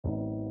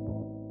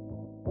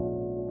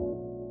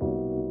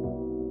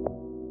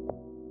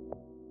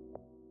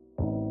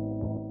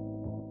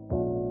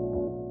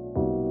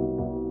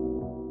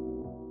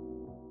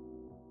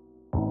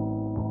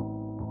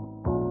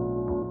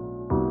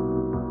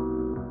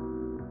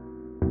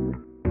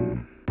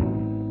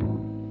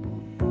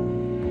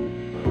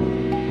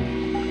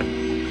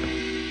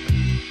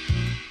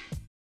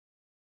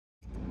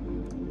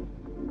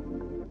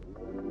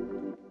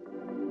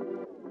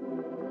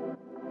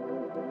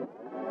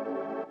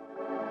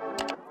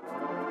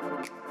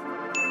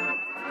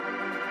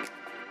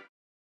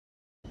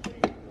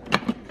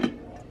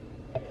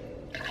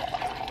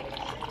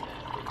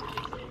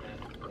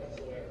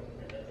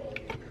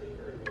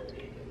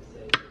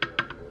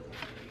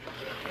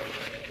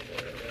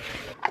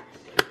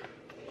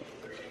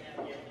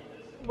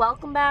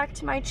welcome back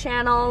to my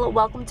channel.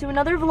 Welcome to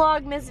another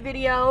vlogmas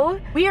video.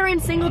 We are in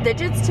single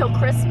digits till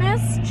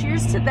Christmas.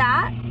 Cheers to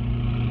that.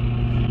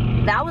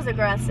 That was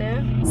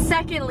aggressive.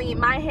 Secondly,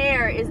 my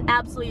hair is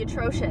absolutely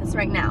atrocious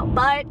right now,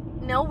 but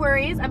no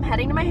worries. I'm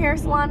heading to my hair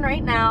salon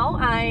right now.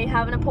 I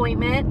have an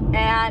appointment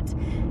at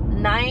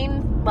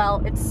 9,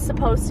 well, it's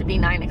supposed to be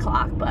 9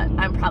 o'clock, but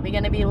I'm probably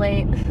gonna be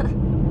late.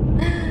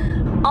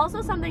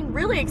 Also, something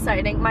really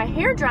exciting, my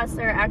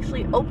hairdresser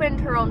actually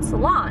opened her own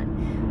salon.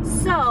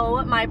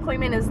 So my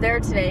appointment is there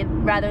today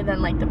rather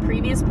than like the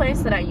previous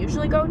place that I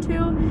usually go to,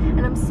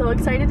 and I'm so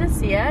excited to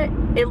see it.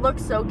 It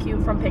looks so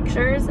cute from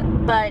pictures,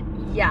 but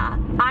yeah.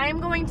 I'm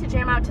going to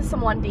jam out to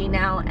some 1D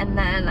now, and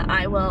then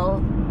I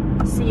will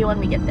see you when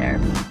we get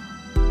there.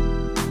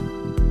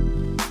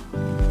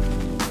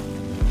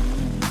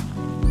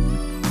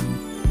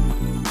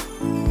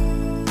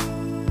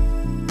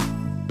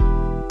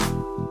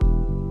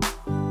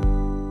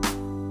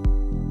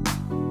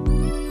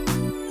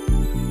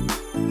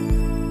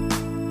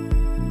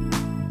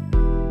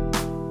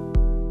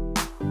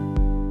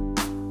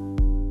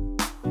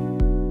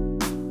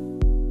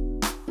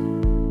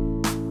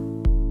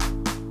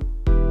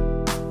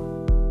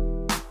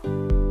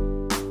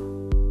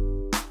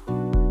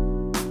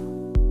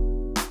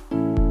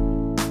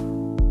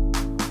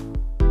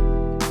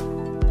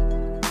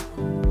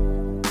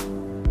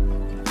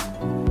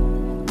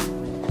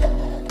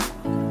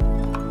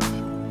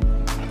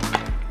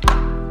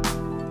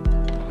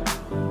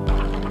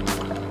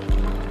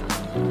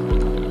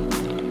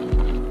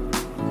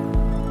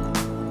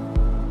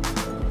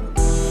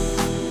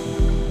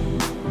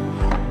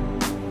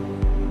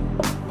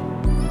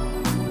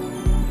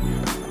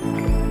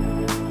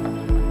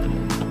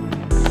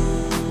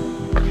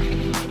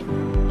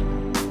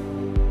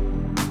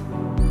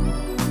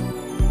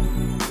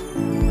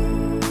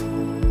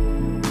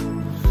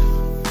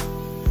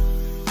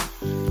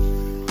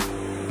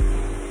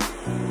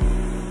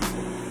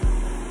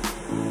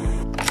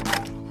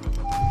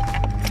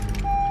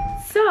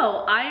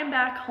 So I am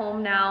back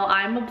home now.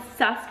 I'm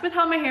obsessed with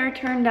how my hair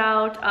turned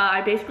out.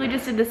 I basically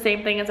just did the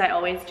same thing as I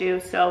always do.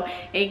 So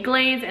a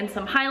glaze and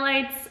some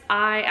highlights.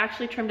 I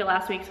actually trimmed it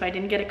last week, so I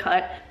didn't get a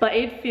cut, but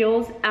it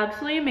feels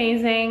absolutely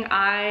amazing.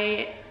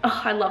 I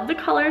love the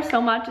color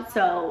so much.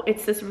 So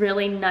it's this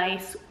really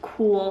nice,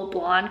 cool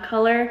blonde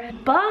color.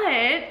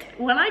 But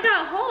when I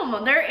got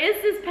home, there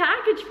is this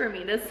package for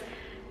me, this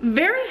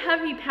very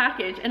heavy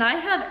package, and I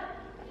have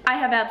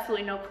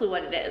absolutely no clue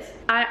what it is.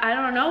 I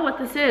don't know what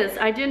this is.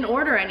 I didn't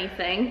order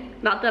anything,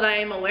 not that I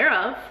am aware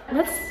of.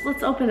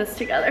 Let's open this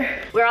together.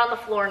 We're on the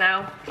floor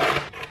now.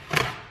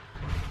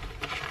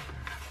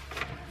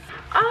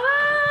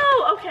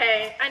 Oh,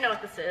 okay, I know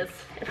what this is.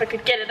 If I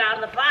could get it out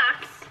of the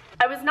box.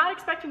 I was not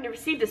expecting to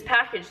receive this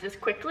package this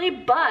quickly,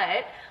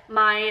 but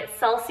my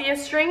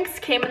Celsius drinks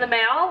came in the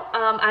mail.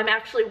 I'm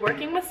actually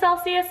working with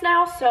Celsius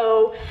now,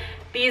 so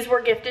these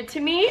were gifted to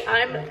me.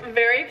 I'm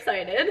very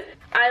excited.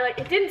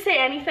 It didn't say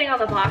anything on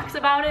the box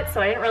about it,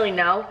 so I didn't really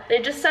know.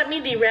 They just sent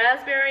me the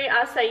raspberry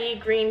acai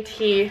green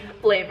tea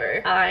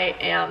flavor. I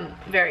am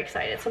very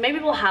excited, so maybe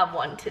we'll have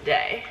one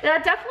today.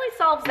 That definitely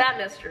solves that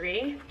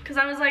mystery, because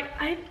I was like,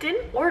 I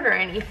didn't order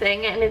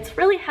anything, and it's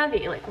really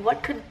heavy. Like,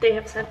 what could they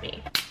have sent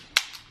me?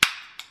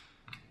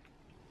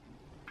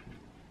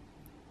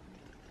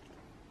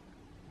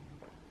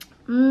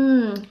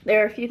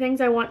 There are a few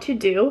things I want to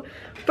do.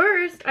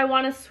 First, I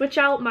want to switch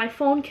out my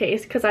phone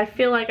case because I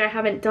feel like I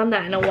haven't done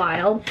that in a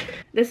while.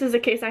 This is a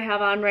case I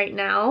have on right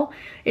now.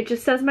 It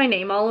just says my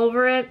name all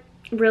over it.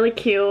 Really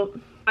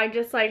cute. I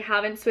just like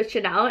haven't switched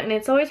it out, and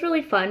it's always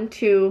really fun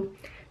to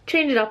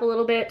change it up a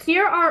little bit.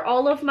 Here are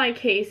all of my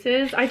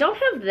cases. I don't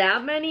have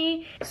that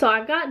many. So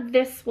I've got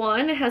this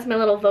one. It has my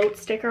little vote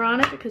sticker on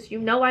it because you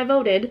know I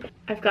voted.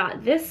 I've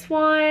got this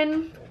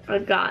one.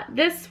 I've got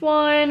this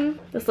one,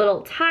 this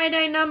little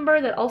tie-dye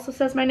number that also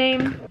says my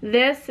name.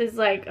 This is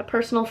like a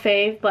personal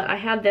fave, but I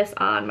had this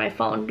on my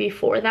phone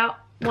before that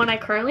one I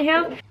currently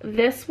have.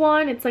 This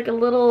one, it's like a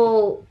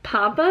little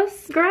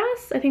pampas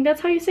grass. I think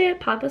that's how you say it,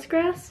 pampas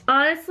grass.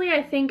 Honestly,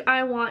 I think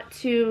I want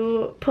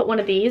to put one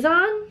of these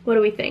on. What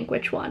do we think?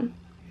 Which one?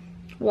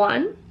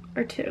 1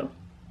 or 2?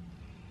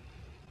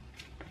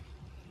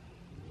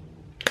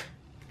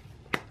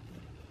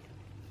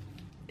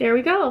 There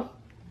we go.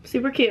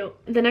 Super cute.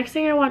 The next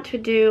thing I want to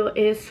do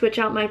is switch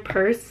out my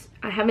purse.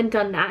 I haven't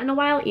done that in a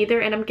while either,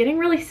 and I'm getting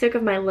really sick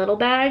of my little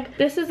bag.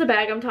 This is the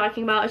bag I'm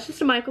talking about. It's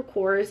just a Michael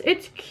Kors.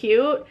 It's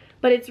cute,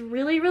 but it's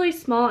really, really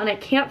small, and I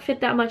can't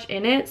fit that much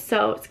in it,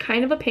 so it's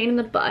kind of a pain in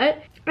the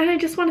butt, and I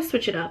just want to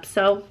switch it up.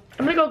 So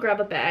I'm gonna go grab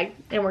a bag,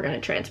 and we're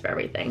gonna transfer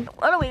everything.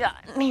 What do we got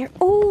in here?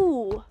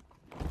 Ooh!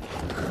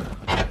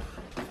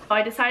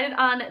 I decided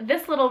on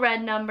this little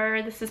red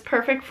number. This is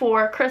perfect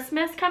for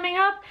Christmas coming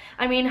up.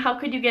 I mean, how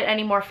could you get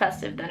any more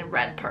festive than a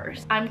red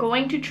purse? I'm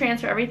going to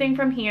transfer everything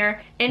from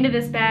here into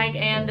this bag,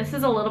 and this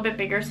is a little bit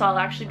bigger, so I'll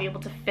actually be able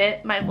to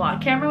fit my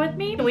vlog camera with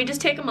me. Can we just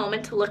take a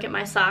moment to look at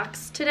my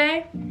socks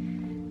today?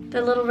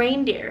 The little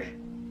reindeer.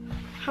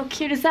 How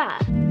cute is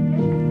that?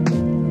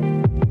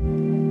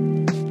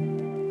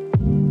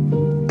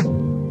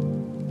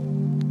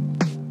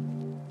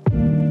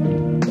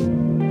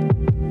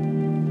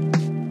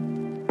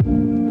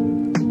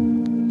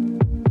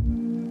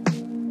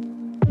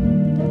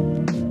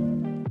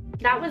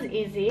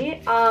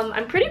 easy.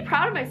 I'm pretty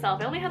proud of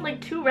myself. I only had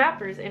like 2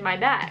 wrappers in my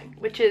bag,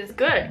 which is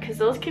good because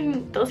those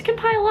can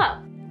pile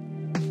up.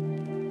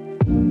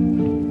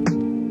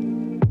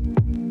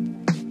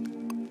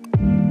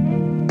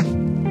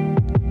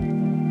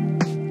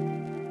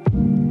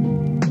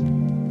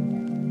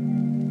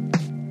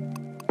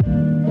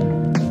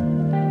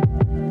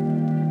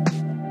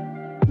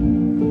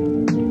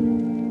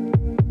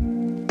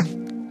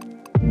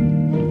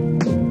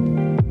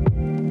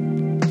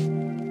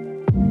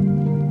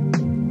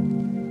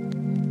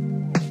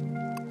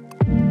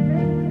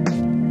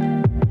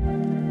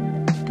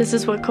 This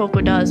is what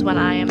Coco does when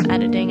I am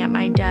editing at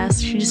my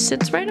desk. She just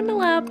sits right in my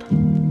lap.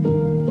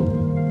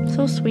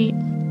 So sweet.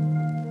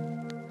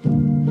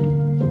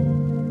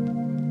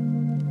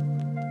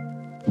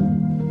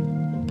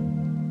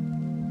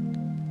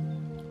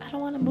 I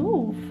don't want to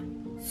move.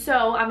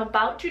 So I'm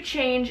about to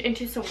change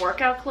into some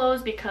workout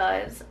clothes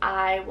because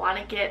I want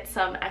to get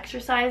some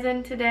exercise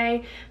in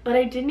today, but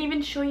I didn't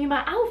even show you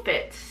my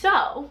outfit.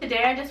 So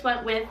today I just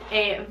went with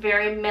a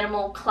very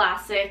minimal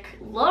classic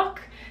look.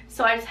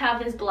 So I just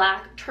have this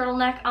black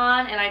turtleneck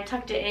on and I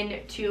tucked it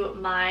into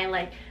my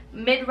like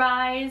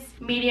mid-rise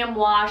medium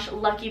wash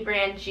Lucky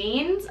Brand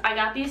jeans. I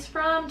got these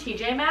from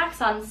TJ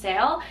Maxx on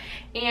sale,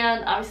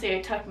 and obviously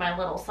I tucked my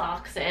little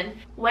socks in.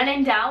 When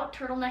in doubt,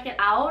 turtleneck it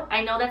out.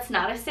 I know that's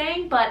not a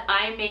saying, but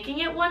I'm making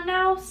it one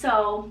now,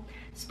 so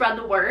spread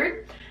the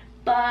word.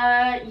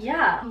 But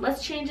yeah,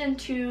 let's change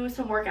into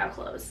some workout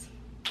clothes.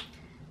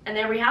 And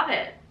there we have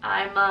it.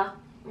 I'm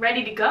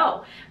ready to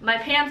go. My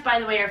pants, by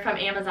the way, are from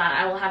Amazon.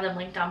 I will have them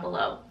linked down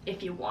below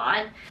if you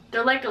want.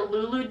 They're like a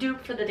Lulu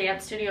dupe for the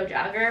Dance Studio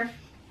jogger.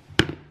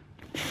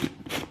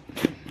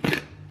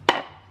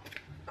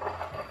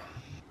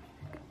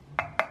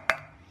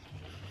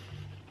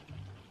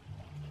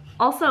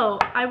 Also,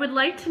 I would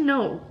like to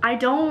know, I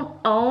don't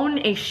own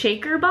a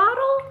shaker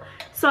bottle,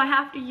 so I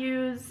have to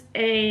use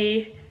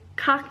a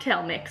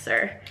cocktail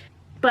mixer.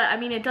 But I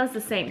mean, it does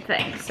the same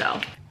thing,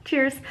 so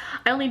cheers.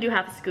 I only do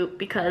half a scoop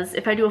because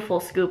if I do a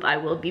full scoop, I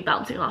will be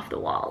bouncing off the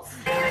walls.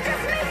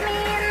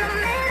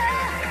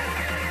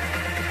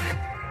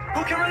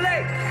 Who can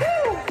relate?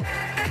 Woo!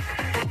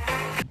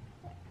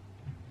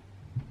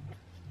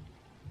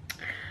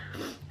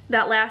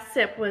 That last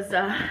sip was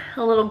a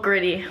little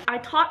gritty. I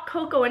taught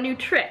Coco a new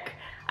trick.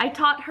 I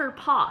taught her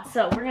paw,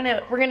 so we're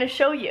gonna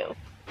show you.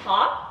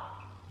 Paw?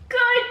 Good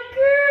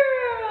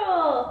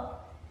girl.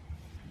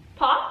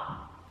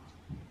 Paw?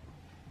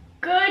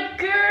 Good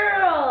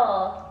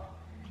girl.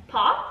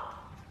 Paw?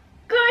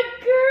 Good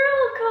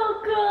girl,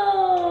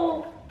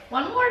 Coco.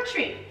 One more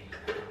treat.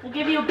 I'll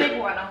give you a big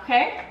one,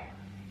 okay?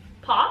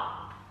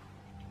 Paw?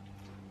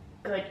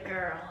 Good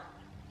girl.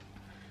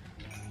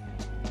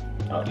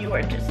 Oh, you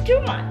are just too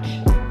much.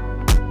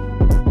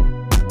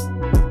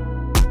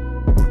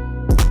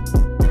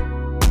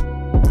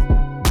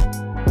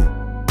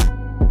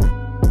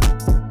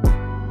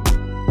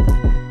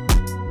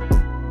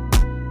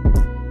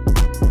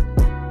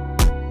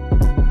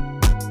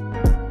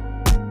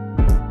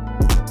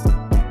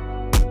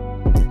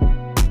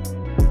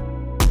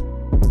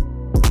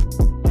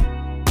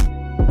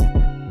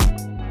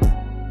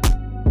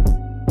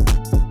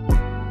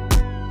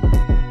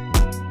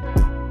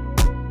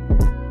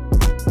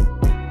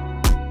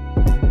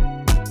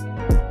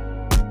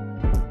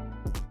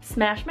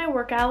 Smashed my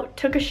workout,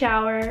 took a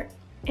shower,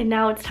 and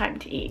now it's time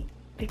to eat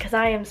because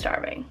I am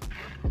starving.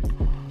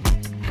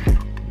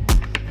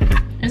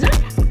 Is it?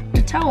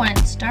 To tell when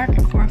it's dark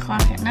at 4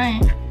 o'clock at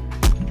night.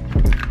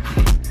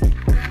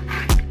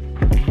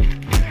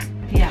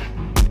 Yeah.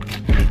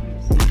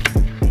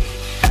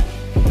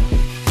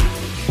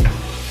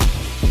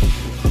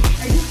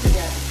 I used to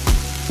get.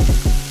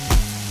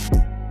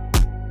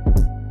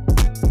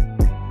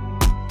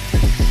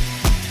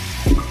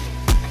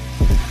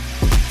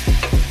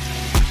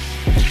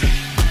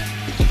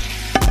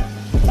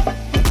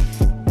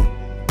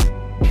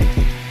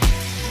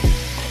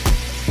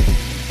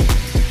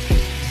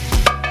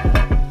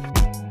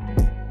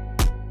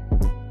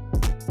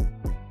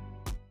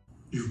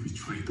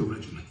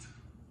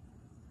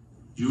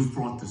 You've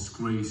brought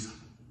disgrace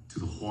to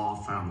the Hua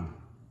family.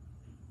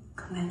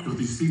 Your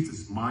deceit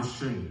is my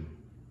shame.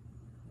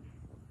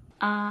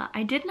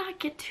 I did not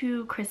get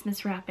to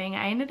Christmas wrapping.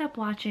 I ended up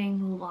watching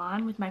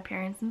Mulan with my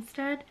parents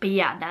instead. But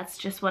yeah, that's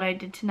just what I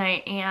did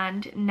tonight.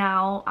 And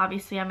now,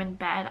 obviously, I'm in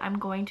bed. I'm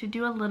going to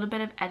do a little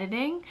bit of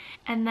editing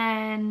and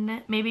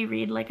then maybe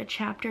read like a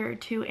chapter or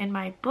 2 in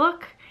my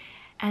book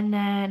and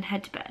then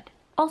head to bed.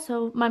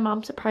 Also, my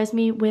mom surprised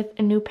me with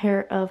a new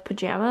pair of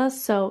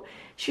pajamas, so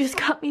she just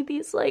got me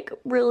these like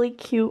really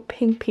cute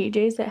pink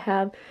PJs that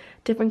have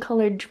different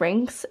colored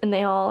drinks, and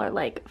they all are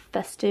like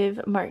festive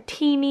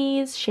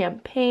martinis,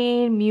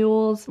 champagne,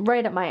 mules,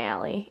 right up my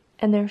alley.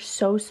 And they're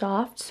so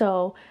soft,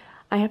 so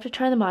I have to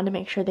try them on to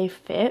make sure they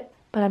fit,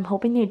 but I'm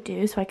hoping they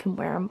do so I can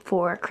wear them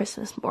for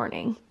Christmas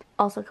morning.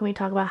 Also, can we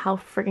talk about how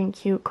friggin'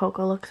 cute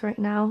Coco looks right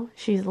now?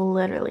 She's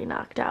literally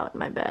knocked out in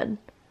my bed.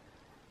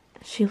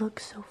 She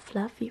looks so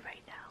fluffy right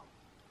now.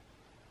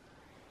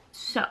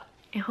 So,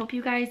 I hope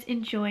you guys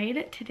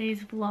enjoyed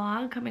today's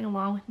vlog, coming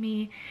along with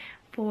me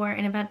for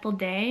an eventful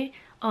day.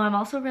 Oh, I'm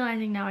also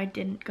realizing now I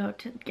didn't go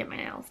to get my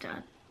nails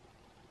done.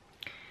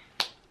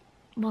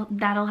 Well,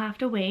 that'll have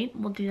to wait.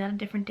 We'll do that a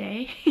different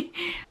day.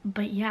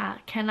 But yeah,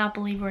 cannot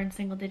believe we're in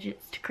single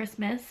digits to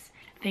Christmas.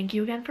 Thank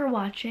you again for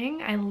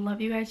watching. I love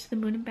you guys to the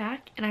moon and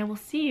back, and I will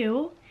see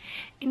you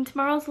in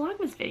tomorrow's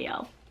vlogmas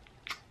video.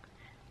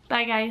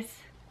 Bye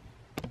guys.